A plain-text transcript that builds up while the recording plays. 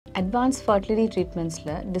Advanced fertility treatments,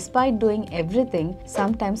 despite doing everything,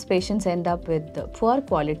 sometimes patients end up with poor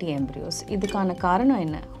quality embryos. இதுக்கான காரணம்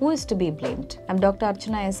என்ன? Who is to be blamed? I'm Dr.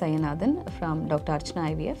 Archana S Ayyanathan from Dr. Archana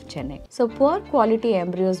IVF, Chennai. So poor quality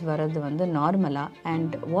embryos வரது வந்து நார்மலா,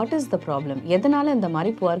 and what is the problem? எதனால இந்த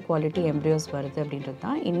மாதிரி poor quality embryos வருது அப்படின்றது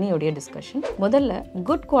தான் இன்னையோட டிஸ்கஷன். முதல்ல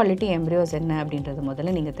good quality embryos என்ன அப்படின்றது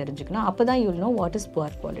முதல்ல நீங்க தெரிஞ்சுக்கணும். அப்பதான் you'll know what is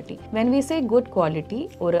poor quality. When we say good quality,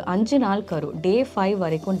 ஒரு 5 நாள் கரு day 5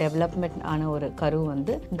 வரைக்கும் டெவலப்மெண்ட் ஆன ஒரு கரு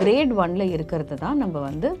வந்து கிரேட் 1ல இருக்கிறது தான் நம்ம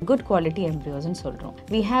வந்து குட் குவாலிட்டி எம்ப்ரியோஸ்னு சொல்றோம்.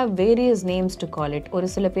 we have various names to call it. ஒரு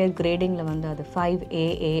சில பேர் கிரேடிங்ல வந்து அது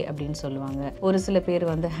 5AA அப்படின்னு சொல்லுவாங்க, ஒரு சில பேர்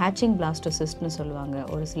வந்து hatching blastocyst சொல்லுவாங்க,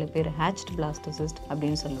 ஒரு சில பேர் hatched blastocyst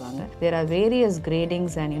அப்படின்னு சொல்லுவாங்க. there are various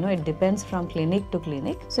gradings and it depends from clinic to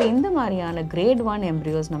clinic. so இந்த மாதிரியான கிரேட் 1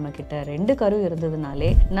 எம்ப்ரியோஸ் நம்ம கிட்ட 2 கரு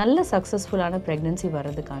இருந்ததுனாலே நல்ல சக்சஸ்ஃபுல்லான பிரெக்னன்சி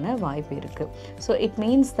வர்றதுக்கான வாய்ப்பு இருக்கு. so it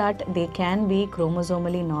means that they can be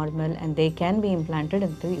chromosomally normal and they can be implanted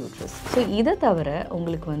into uterus. so இத தவிர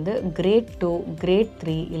உங்களுக்கு வந்து கிரேட் 2 கிரேட்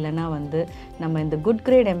 3 இல்லனா வந்து நம்ம இந்த குட்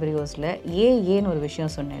கிரேட் எம்ப்ரியோஸ்ல ஏன்னு ஒரு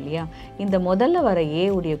விஷயம் சொன்னேன் இல்லையா, இந்த முதல்ல வர ஏ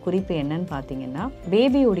உடைய குறிப்பு என்னன்னு பாத்தீங்கன்னா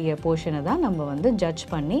பேபி உடைய போர்ஷனை தான் நம்ம வந்து ஜட்ஜ்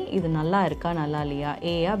பண்ணி இது நல்லா இருக்கா நல்லா இல்லையா,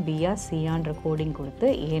 ஏயா பியா சியான்ற கோடிங் கொடுத்து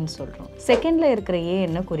ஏன்னு சொல்றோம். செகண்ட்ல இருக்கிற ஏ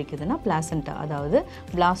என்ன குறிக்குதுன்னா பிளாசென்டா, அதாவது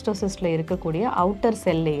பிளாஸ்டோசிஸ்ட்ல இருக்கக்கூடிய அவுட்டர்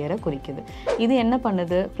செல் லேயரை குறிக்குது. இது என்ன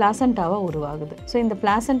பண்ணுது, பிளாசென்டாவை உருவாகுது. ஸோ இந்த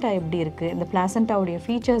பிளாசென்டா எப்படி இருக்கு, இந்த பிளாசென்டாவுடைய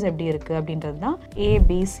ஃபீச்சர்ஸ் எப்படி இருக்கு அப்படின்றது தான்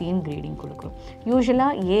ஏபிசின்னு கிரேடிங் கொடுக்கும்.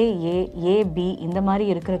 யூஸ்வலாக ஏபி இந்த மாதிரி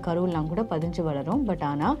இருக்கிற கருவெல்லாம் கூட பதிஞ்சு வளரும். பட்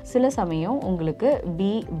ஆனால் சில சமயம் உங்களுக்கு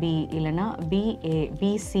பிபி இல்லைனா பிஏ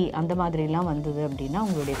பிசி அந்த மாதிரிலாம் வந்தது அப்படின்னா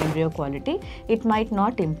உங்களுடைய embryo quality it might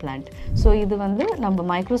not implant. So இது வந்து நம்ம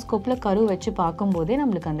மைக்ரோஸ்கோப்பில் கரு வச்சு பார்க்கும்போதே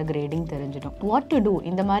நம்மளுக்கு அந்த கிரேடிங் தெரிஞ்சிடும். வாட் டு டூ,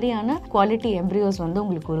 இந்த மாதிரியான குவாலிட்டி எம்ப்ரியோஸ் வந்து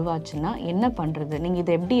உங்களுக்கு உருவாச்சுன்னா என்ன பண்ணுறது, நீங்கள்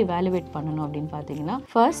இதை எப்படி எவாலுவேட் பண்ணணும் அப்படின்னு பார்த்தீங்கன்னா,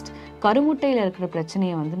 ஃபர்ஸ்ட் கருமுட்டையில் இருக்கிற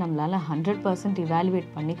பிரச்சனையை வந்து நம்மளால 100% இவாலுவேட்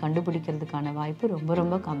பண்ணி கண்டுபிடிக்கிறதுக்கான வாய்ப்பு ரொம்ப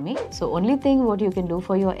ரொம்ப கம்மி. So only thing what you can do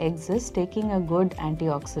for your X is taking a good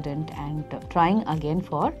antioxidant and trying again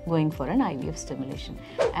for going for an IVF stimulation.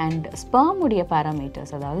 And sperm உடைய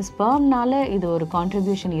பேராமீட்டர்ஸ், அதாவது ஸ்பெர்ம்னால இது ஒரு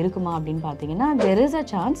கான்ட்ரிபியூஷன் இருக்குமா அப்படின்னு பார்த்தீங்கன்னா there is a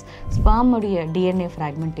chance sperm உடைய DNA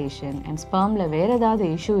fragmentation and ஸ்பெர்ம்ல வேற ஏதாவது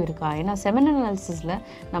இஷ்யூ இருக்கா. ஏன்னா செமன் அனாலிசிஸ்ல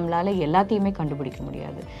நம்மளால எல்லாத்தையுமே கண்டுபிடிக்க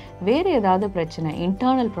முடியாது. வேறு ஏதாவது பிரச்சனை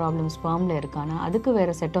இன்டர்னல் ப்ராப்ளம் ஸ்பெர்ம்ல இருக்கானா அதுக்கு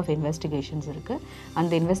வேறு செட் ஆஃப் இன்வெஸ்டிகேஷன்ஸ் இருக்குது.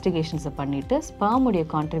 அந்த இன்வெஸ்டிகேஷன்ஸை பண்ணிவிட்டு ஸ்பெர்முடைய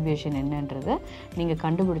கான்ட்ரிபியூஷன் என்னன்றதை நீங்கள்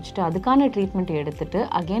கண்டுபிடிச்சிட்டு அதுக்கான ட்ரீட்மெண்ட் எடுத்துகிட்டு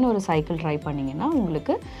அகெயின் ஒரு சைக்கிள் ட்ரை பண்ணிங்கன்னா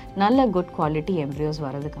உங்களுக்கு நல்ல குட் குவாலிட்டி எம்ப்ரியோஸ்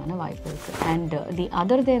வரதுக்கான வாய்ப்பு இருக்குது. And the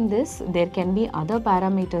other then this there can be other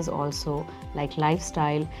parameters also like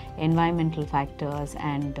lifestyle, environmental factors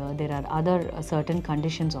and there are other certain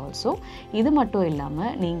conditions also. இது மட்டும்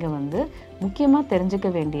இல்லாமல் நீங்கள் வந்து முக்கியமாக தெரிஞ்சுக்க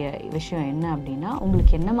வேண்டிய விஷயம் என்ன அப்படின்னா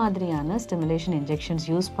உங்களுக்கு என்ன மாதிரியான ஸ்டிமுலேஷன் இன்ஜெக்ஷன்ஸ்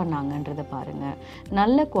யூஸ் பண்ணாங்கன்றதை பாருங்கள்.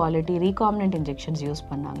 நல்ல குவாலிட்டி ரீகாம்பினன்ட் இன்ஜெக்ஷன்ஸ் யூஸ்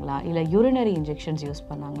பண்ணாங்களா, இல்லை யூரினரி இன்ஜெக்ஷன்ஸ் யூஸ்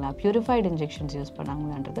பண்ணாங்களா, purified injections use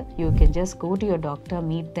பண்ணாங்களான்றது you can just go to your doctor,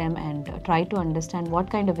 meet them and try to understand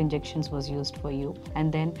what kind of injections was used for you.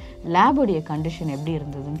 And then லேபுடைய condition எப்படி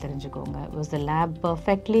இருந்ததுன்னு தெரிஞ்சுக்கோங்க. was the lab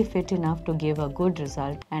perfectly fit enough to give a good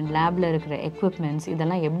result and labல இருக்கிற equipments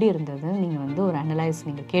இதெல்லாம் எப்படி இருந்ததுன்னு நீங்கள் வந்து ஒரு அனலைஸ்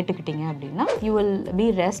நீங்கள் கேட்டுக்கிட்டீங்க அப்படின்னா you will be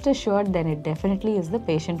rest assured then it definitely is the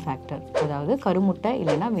patient factor. அதாவது கருமுட்டை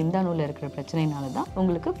இல்லைன்னா விந்தாணுல இருக்கிற பிரச்சனைனால தான்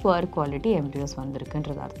உங்களுக்கு poor quality embryos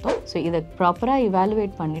வந்திருக்குன்றது அர்த்தம். ஸோ இதை ப்ராப்பராக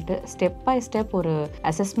இவாலுவேட் பண்ணிட்டு ஸ்டெப் பை ஸ்டெப் ஒரு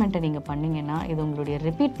அசஸ்மெண்ட்டை நீங்கள் பண்ணீங்கன்னா இது உங்களுடைய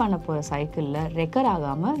ரிப்பீட் பண்ண போகிற சைக்கிளில் ரெக்கர்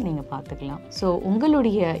ஆகாமல் நீங்கள் பார்த்துக்கலாம். ஸோ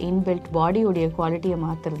உங்களுடைய இன்பில்ட் பாடியுடைய குவாலிட்டியை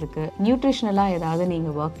மாற்றுறதுக்கு நியூட்ரிஷனலாக ஏதாவது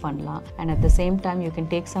நீங்கள் ஒர்க் பண்ணலாம். And at the same time you can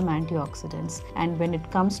take some antioxidants. And when it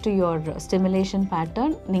comes to your stimulation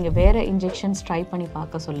pattern நீங்கள் வேறு இன்ஜெக்ஷன்ஸ் ட்ரை பண்ணி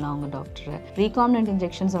பார்க்க சொல்லலாம் அவங்க டாக்டரை. ரீகாம்பினன்ட்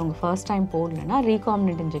இன்ஜெக்ஷன்ஸ் அவங்க ஃபர்ஸ்ட் டைம் போடலைன்னா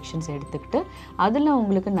ரீகாம்பினன்ட் இன்ஜெக்ஷன்ஸ் எடுத்துக்கிட்டு அதில்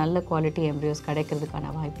உங்களுக்கு நல்ல குவாலிட்டி எம்ப்ரியோஸ்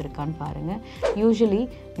கிடைக்கிறதுக்கான வாய்ப்பு இருக்கான்னு பாருங்கள். யூஸ்வலி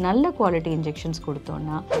நல்ல குவாலிட்டி இன்ஜெக்ஷன்ஸ்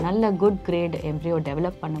கொடுத்தோன்னா நல்ல குட் கிரேட் எம்ப்ரியோ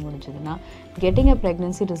டெவலப் பண்ண முடிஞ்சதுன்னா getting a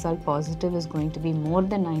pregnancy result positive is going to be more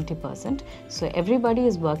than 90%. So everybody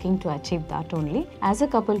is working to achieve that only. As a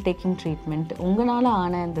couple taking treatment உங்களால்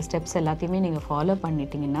ஆன இந்த steps எல்லாத்தையுமே நீங்கள் follow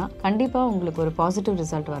பண்ணிட்டீங்கன்னா கண்டிப்பாக உங்களுக்கு ஒரு பாசிட்டிவ்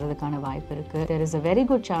ரிசல்ட் வரதுக்கான வாய்ப்பு இருக்குது. There is a very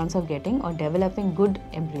good chance of getting or developing good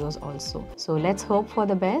embryos also. So let's hope for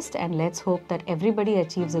the best and let's hope that everybody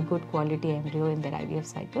achieves a good quality embryo in their IVF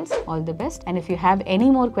cycles. All the best. And if you have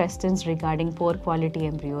any more questions regarding poor quality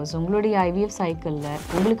embryos உங்களுடைய IVF cycleல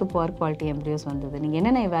உங்களுக்கு poor quality embryos வந்தது, நீங்கள்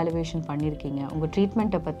என்னென்ன evaluation பண்ணியிருக்கீங்க, உங்கள்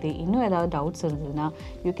ட்ரீட்மெண்ட்டை பற்றி இன்னும் ஏதாவது டவுட்ஸ் இருந்ததுன்னா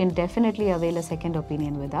you can definitely avail a second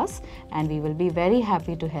opinion with us and we will be very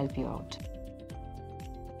happy to help you out.